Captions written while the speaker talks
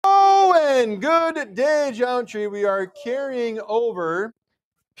And good day, geometry. We are carrying over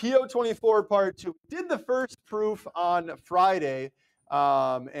PO24 part 2. We did the first proof on Friday,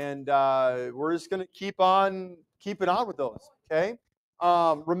 and we're just going to keep on keeping on with those, okay?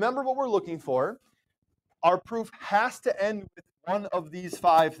 Remember what we're looking for. Our proof has to end with one of these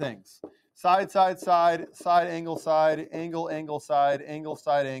 5 things. Side, side, side, side, angle, angle, side,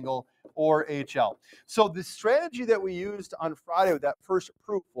 angle, or HL. So the strategy that we used on Friday with that first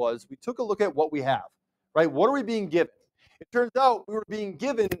proof was we took a look at what we have, right? What are we being given? It turns out we were being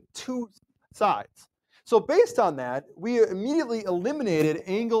given 2 sides. So based on that, we immediately eliminated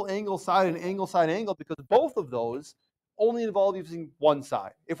angle, side, and angle, side, angle because both of those only involve using one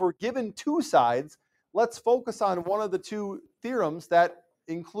side. If we're given 2 sides, let's focus on one of the 2 theorems that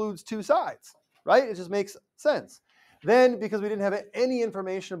includes 2 sides, right? It just makes sense. Then, because we didn't have any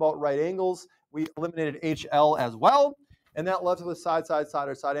information about right angles, we eliminated HL as well, and that left us with side, side, side,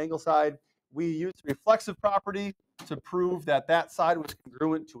 or side, angle, side. We used the reflexive property to prove that that side was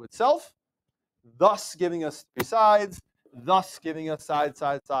congruent to itself, thus giving us 3 sides, thus giving us side,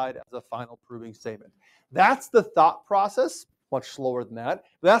 side, side as a final proving statement. That's the thought process, much slower than that.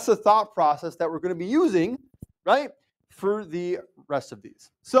 That's the thought process that we're going to be using, right, for the rest of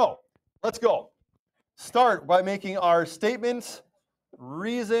these. So let's go. Start by making our statements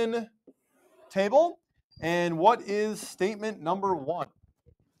reason table. And what is statement number 1?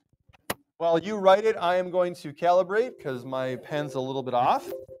 While you write it, I am going to calibrate because my pen's a little bit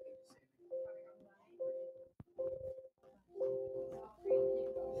off.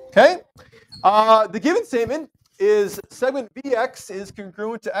 Okay. The given statement is segment VX is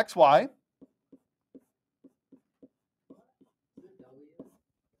congruent to XY.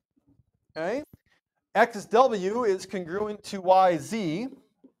 Okay. XW is congruent to YZ.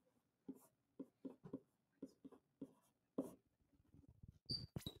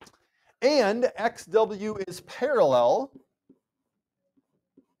 And XW is parallel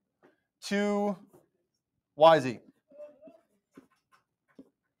to YZ.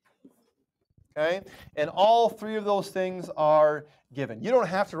 Okay, and all 3 of those things are given. You don't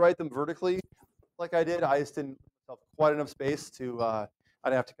have to write them vertically like I did. I just didn't have quite enough space to,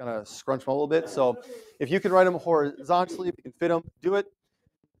 I'd have to kind of scrunch them a little bit. So if you can write them horizontally, if you can fit them, do it.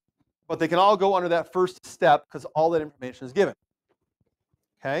 But they can all go under that first step because all that information is given.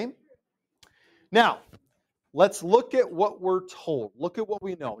 Okay? Now, let's look at what we're told. Look at what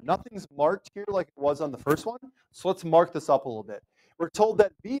we know. Nothing's marked here like it was on the first one. So let's mark this up a little bit. We're told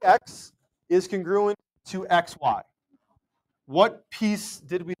that VX is congruent to XY. What piece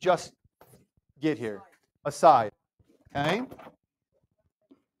did we just get here? A side. Okay?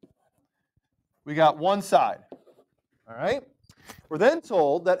 We got one side. All right? We're then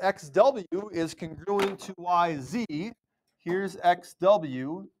told that XW is congruent to YZ. Here's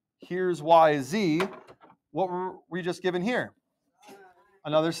XW. Here's YZ. What were we just given here?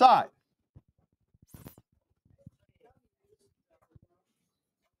 Another side.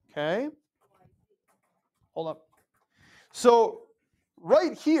 Okay? Hold up. So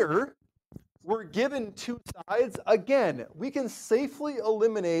right here, we're given 2 sides. Again, we can safely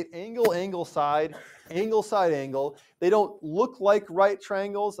eliminate angle, side, angle. They don't look like right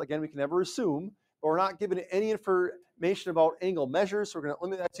triangles. Again, we can never assume, but we're not given any information about angle measures, so we're going to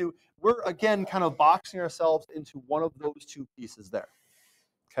eliminate that too. We're, again, kind of boxing ourselves into one of those 2 pieces there.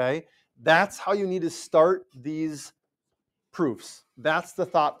 Okay? That's how you need to start these proofs. That's the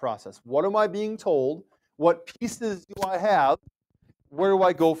thought process. What am I being told? What pieces do I have? Where do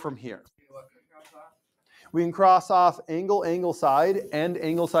I go from here? We can cross off angle, side, and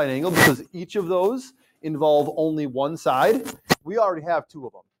angle, side, angle because each of those involve only one side. We already have 2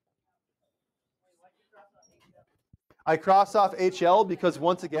 of them. I cross off HL because,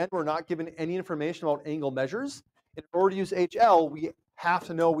 once again, we're not given any information about angle measures. In order to use HL, we have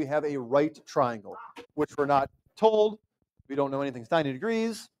to know we have a right triangle, which we're not told. We don't know anything's 90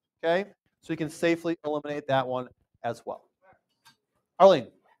 degrees. Okay? So you can safely eliminate that one as well. Arlene.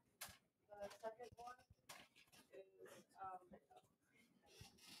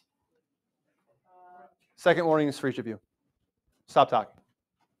 Second warning is for each of you. Stop talking.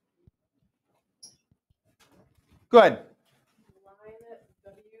 Go ahead. Line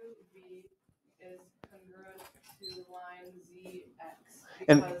WV is congruent to line ZX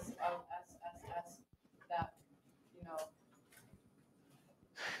because of SSS that,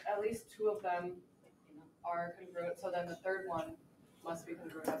 at least 2 of them are congruent. So then the third one must be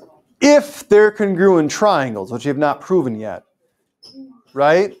congruent as well. If they're congruent triangles, which you have not proven yet,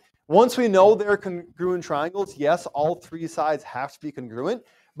 right? Once we know they're congruent triangles, yes, all 3 sides have to be congruent,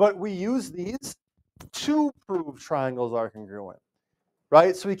 but we use these to prove triangles are congruent.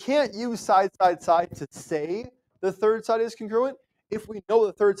 right? So we can't use side, side, side to say the third side is congruent. If we know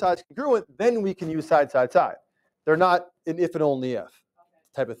the third side is congruent, then we can use side, side, side. They're not an if and only if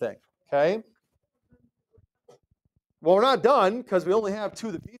type of thing, okay? Well, we're not done because we only have two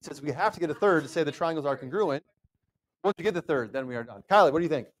of the pieces. We have to get a third to say the triangles are congruent. Once we get the third, then we are done. Kylie, what do you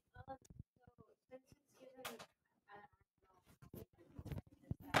think?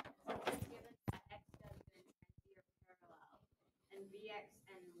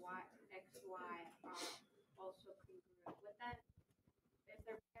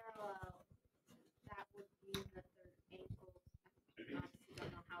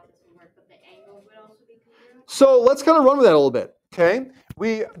 So let's kind of run with that a little bit, okay?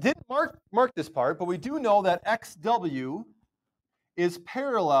 We didn't mark this part, but we do know that XW is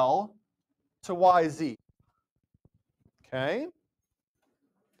parallel to YZ, okay?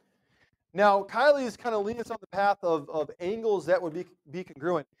 Now, Kylie is kind of leading us on the path of angles that would be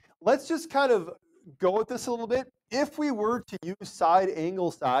congruent. Let's just kind of go with this a little bit. If we were to use side,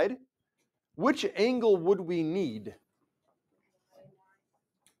 angle, side, which angle would we need?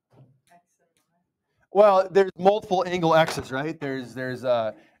 Well, there's multiple angle x's, right?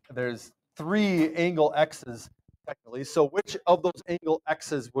 There's three angle x's technically. So which of those angle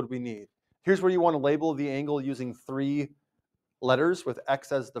x's would we need? Here's where you want to label the angle using three letters with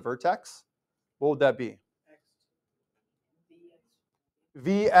x as the vertex. What would that be?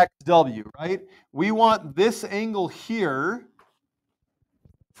 VXW, right? We want this angle here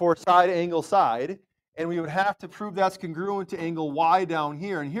for side, angle, side, and we would have to prove that's congruent to angle Y down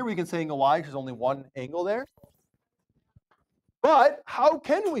here. And here we can say angle Y because there's only one angle there. But how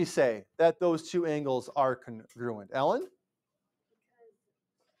can we say that those two angles are congruent? Ellen?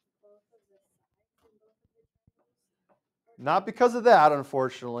 Not because of that,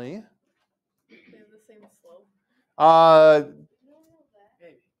 unfortunately. They have the same slope.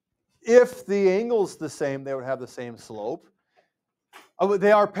 If the angle's the same, they would have the same slope. Oh,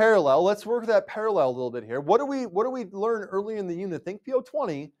 they are parallel. Let's work that parallel a little bit here. What do we learn early in the unit? Think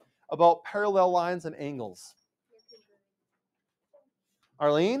PO20 about parallel lines and angles.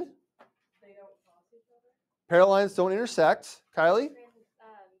 Arlene? They don't cross each other? Parallel lines don't intersect. Kylie? They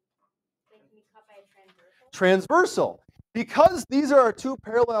can be cut by a transversal. Transversal. Because these are our two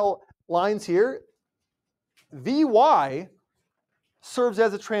parallel lines here, VY serves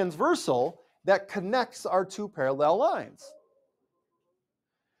as a transversal that connects our two parallel lines.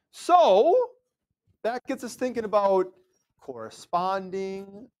 So that gets us thinking about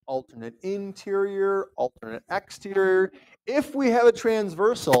corresponding, alternate interior, alternate exterior. If we have a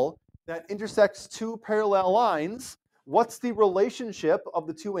transversal that intersects two parallel lines, what's the relationship of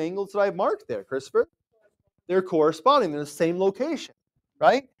the two angles that I've marked there, Christopher? They're corresponding. They're the same location,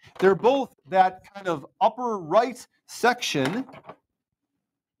 right? They're both that kind of upper right section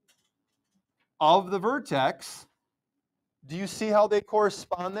of the vertex. Do you see how they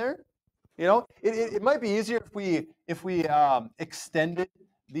correspond there? You know, it might be easier if we extended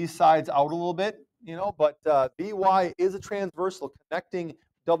these sides out a little bit, you know, but BY is a transversal connecting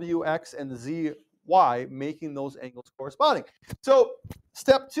WX and ZY, making those angles corresponding. So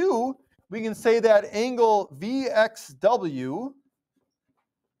step 2, we can say that angle VXW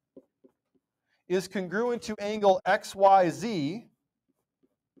is congruent to angle XYZ.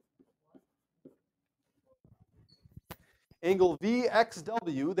 Angle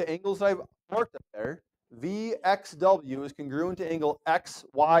VXW, the angles that I've marked up there, VXW is congruent to angle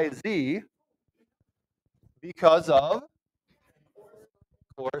XYZ because of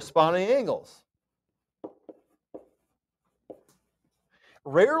corresponding angles.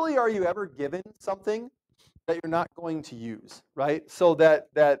 Rarely are you ever given something that you're not going to use, right? So that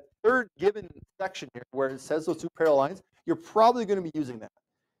third given section here where it says those two parallel lines, you're probably going to be using that.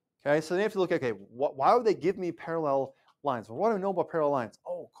 Okay, so then you have to look, okay, why would they give me parallel lines? Well, what do I know about parallel lines?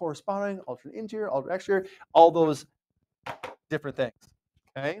 Oh, corresponding, alternate interior, alternate exterior, all those different things.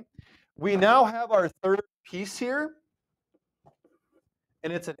 Okay, we now have our third piece here,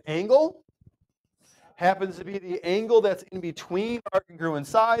 and it's an angle. Happens to be the angle that's in between our congruent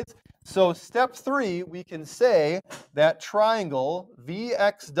sides. So step 3, we can say that triangle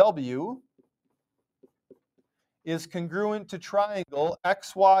VXW is congruent to triangle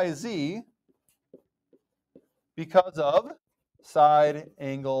XYZ because of side,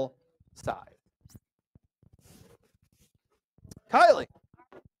 angle, side. Kylie.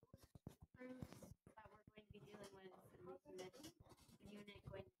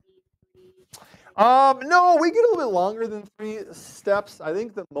 No, we get a little bit longer than 3 steps. I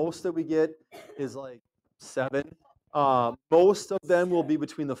think the most that we get is like 7. Most of them will be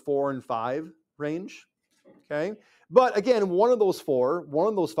between the 4 and 5 range. Okay, But again, one of those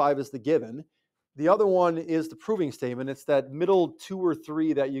five is the given. The other one is the proving statement. It's that middle 2 or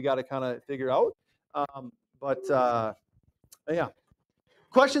 3 that you got to kind of figure out. Yeah.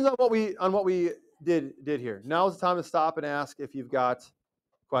 Questions on what we did here. Now is the time to stop and ask if you've got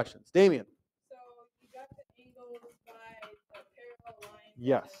questions. Damien. So you got the angles by a parallel line.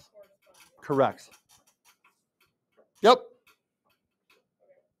 Yes. And corresponding. Correct. Yep.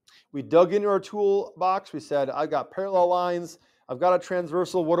 We dug into our toolbox. We said, I've got parallel lines. I've got a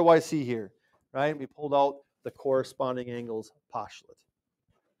transversal. What do I see here? Right? We pulled out the corresponding angles postulate.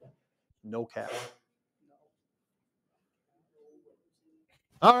 No cap.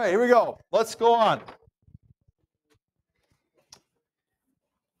 All right, here we go. Let's go on.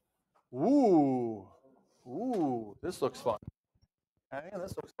 Ooh, this looks fun. Okay,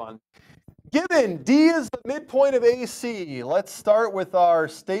 this looks fun. Given D is the midpoint of AC, let's start with our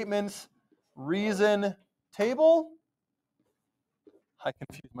statements reason table. I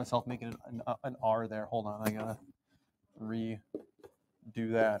confused myself making an R there. Hold on, I gotta redo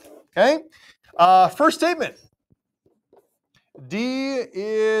that. Okay, first statement. D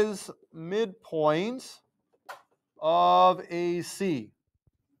is midpoint of AC,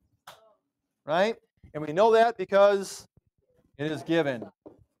 right? And we know that because it is given.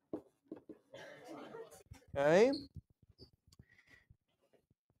 Okay.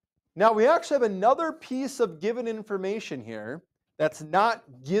 Now we actually have another piece of given information here that's not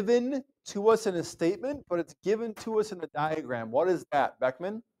given to us in a statement, but it's given to us in the diagram. What is that,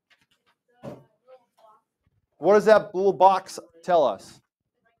 Beckman? What does that little box tell us?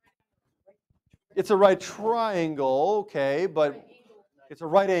 It's a right triangle, okay, but it's a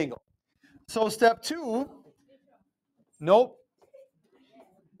right angle. So step 2, nope.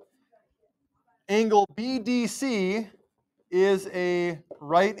 Angle BDC is a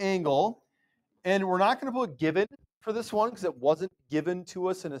right angle, and we're not going to put given for this one because it wasn't given to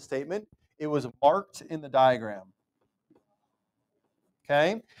us in a statement. It was marked in the diagram.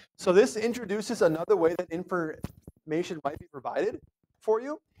 Okay, so this introduces another way that information might be provided for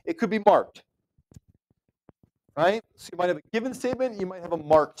you. It could be marked, right? So you might have a given statement, you might have a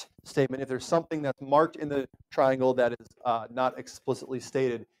marked statement if there's something that's marked in the triangle that is not explicitly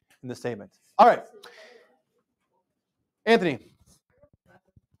stated in the statement. All right, Anthony.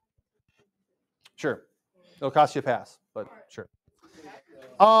 Sure, it'll cost you a pass, but sure.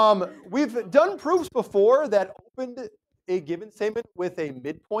 We've done proofs before that opened a given statement with a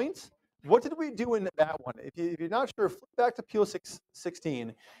midpoint. What did we do in that one? If you're not sure, flip back to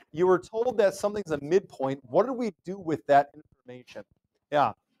PO16. You were told that something's a midpoint. What did we do with that information?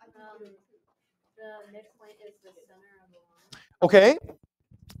 Yeah. The midpoint is the center of the line. Okay.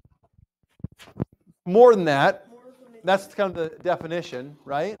 More than that. That's kind of the definition,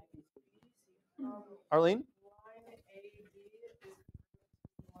 right? Arlene?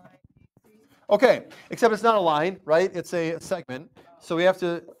 Okay, except it's not a line, right? It's a segment. So we have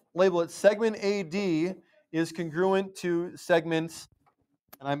to label it segment AD is congruent to segments,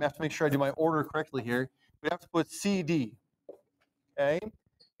 and I have to make sure I do my order correctly here. We have to put CD, okay?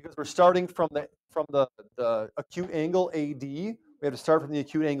 Because we're starting from the acute angle AD. We have to start from the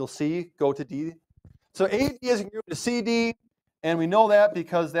acute angle C, go to D. So AD is congruent to CD, and we know that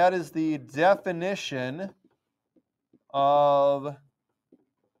because that is the definition of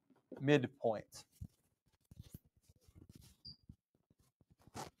midpoint.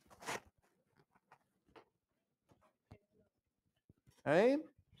 Okay.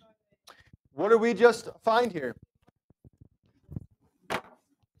 What did we just find here?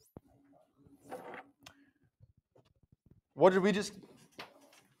 What did we just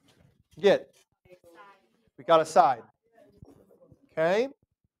get? We got a side. Okay.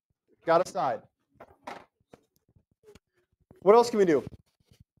 Got a side. What else can we do?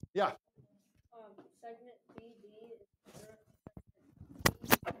 Yeah. Segment BD.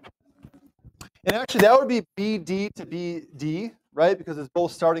 And actually, that would be BD to BD, right? Because it's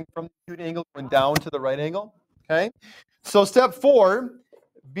both starting from the acute angle going down to the right angle. Okay. So step 4,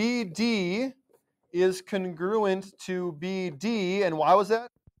 BD is congruent to BD. And why was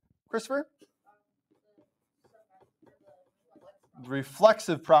that, Christopher?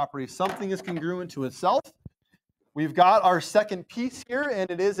 Reflexive property. Something is congruent to itself. We've got our second piece here,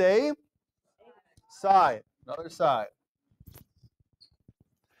 and it is a side. Another side.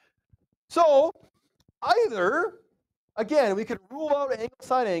 So either, again, we could rule out angle,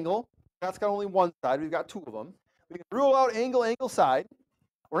 side, angle. That's got only one side. We've got 2 of them. We can rule out angle, angle, side.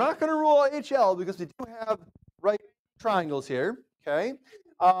 We're not going to rule out HL because we do have right triangles here. Okay.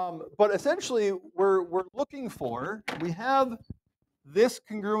 But essentially, we're looking for, we have this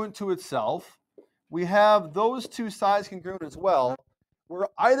congruent to itself. we have those two sides congruent as well. We're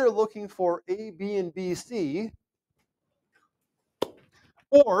either looking for AB and BC,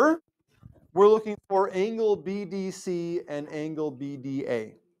 or we're looking for angle BDC and angle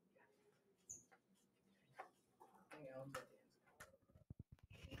BDA.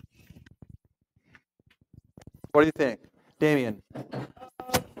 What do you think, Damien? Angle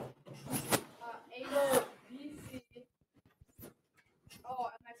BC. Oh,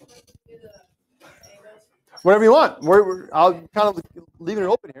 am I supposed to do the angles? Whatever you want. I'll kind of leaving it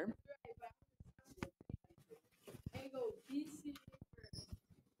open here. Angle BC first.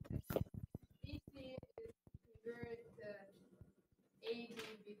 BC is congruent to AB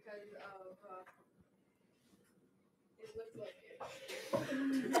because of it looks like it.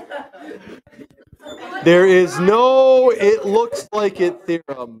 There is no it looks like it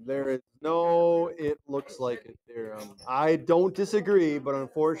theorem. There is no it looks like it theorem. I don't disagree, but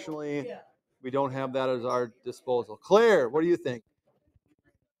unfortunately, we don't have that at our disposal. Claire, what do you think?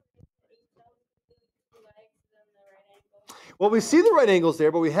 Well, we see the right angles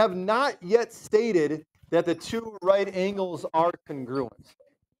there, but we have not yet stated that the two right angles are congruent.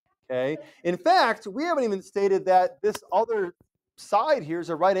 Okay. In fact, we haven't even stated that this other side here is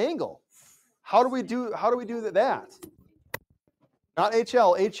a right angle. How do we do that? Not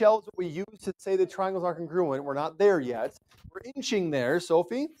HL. HL is what we use to say the triangles are congruent. We're not there yet. We're inching there,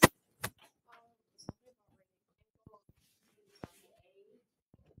 Sophie.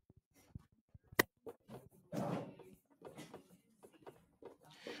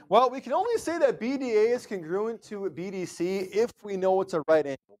 Well, we can only say that BDA is congruent to BDC if we know it's a right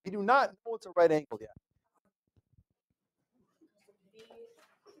angle. We do not know it's a right angle yet.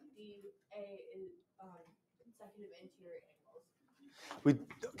 BDA is consecutive anterior angles. We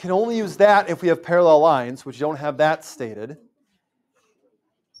can only use that if we have parallel lines, which don't have that stated.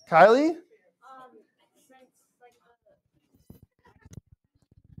 Kylie?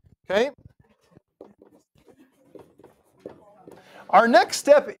 Okay. Our next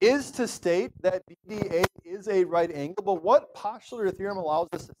step is to state that BDA is a right angle, but what postulate or theorem allows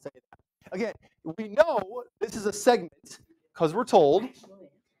us to say that? Again, we know this is a segment because we're told.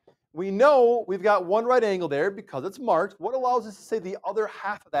 We know we've got one right angle there because it's marked. What allows us to say the other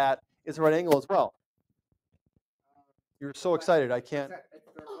half of that is a right angle as well? You're so excited, I can't.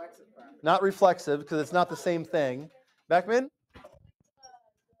 Not reflexive because it's not the same thing. Beckman?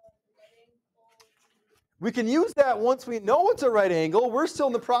 We can use that once we know it's a right angle. We're still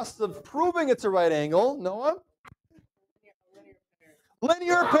in the process of proving it's a right angle. Noah?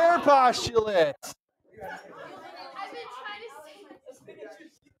 Linear pair postulate.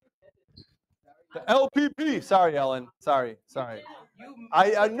 The LPP. Sorry, Ellen. Sorry.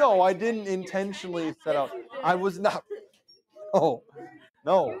 I know I didn't intentionally set out. I was not. Oh,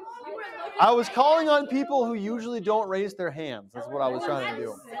 no. I was calling on people who usually don't raise their hands. That's what I was trying to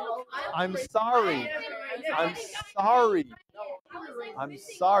do. I'm sorry.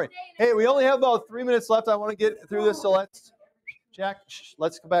 Hey, we only have about 3 minutes left. I want to get through this, so let's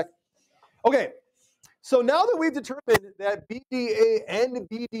go back. Okay, so now that we've determined that BDA and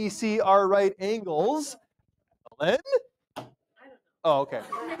BDC are right angles, Ellen? Oh, okay.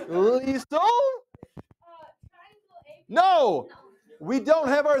 Lisa? No, we don't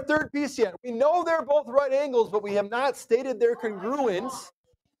have our third piece yet. We know they're both right angles, but we have not stated their congruence.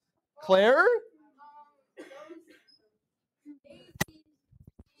 Claire?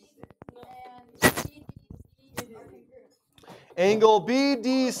 Angle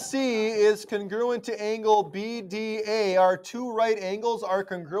BDC is congruent to angle BDA. Our two right angles are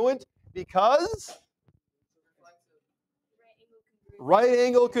congruent because right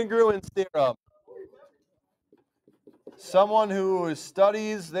angle congruence theorem. Someone who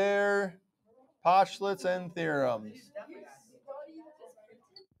studies their postulates and theorems.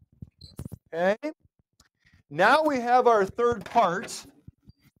 Okay. Now we have our third part,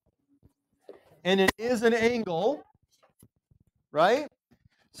 and it is an angle, right?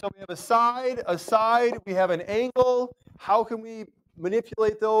 So we have a side, we have an angle. How can we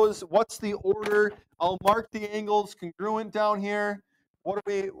manipulate those? What's the order? I'll mark the angles congruent down here. What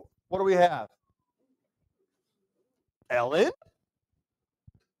do we have? Ellen?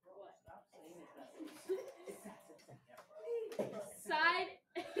 Side.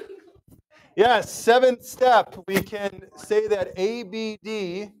 Yes, seventh step. We can say that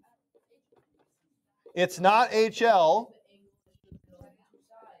ABD, it's not HL.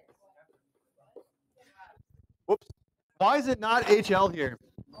 Whoops. Why is it not HL here?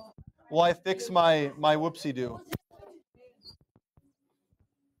 Will I fix my whoopsie-doo?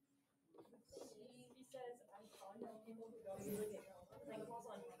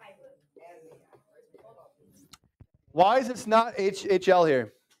 Why is this not HL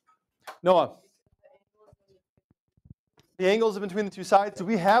here? Noah. The angles between the two sides. Do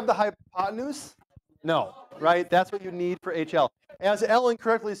we have the hypotenuse? No, right? That's what you need for HL. As Ellen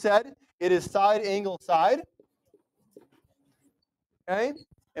correctly said, it is side angle side. Okay?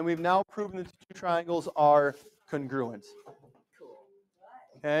 And we've now proven that the two triangles are congruent.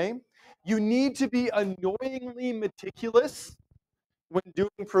 Okay? You need to be annoyingly meticulous when doing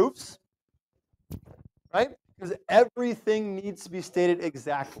proofs, right? Because everything needs to be stated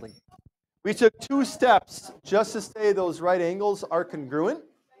exactly. We took 2 steps just to say those right angles are congruent.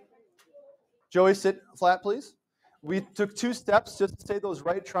 Joey, sit flat, please. We took 2 steps just to say those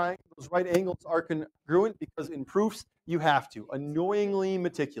right angles are congruent, because in proofs, you have to. Annoyingly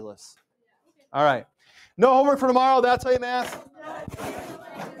meticulous. All right. No homework for tomorrow. That's how you math.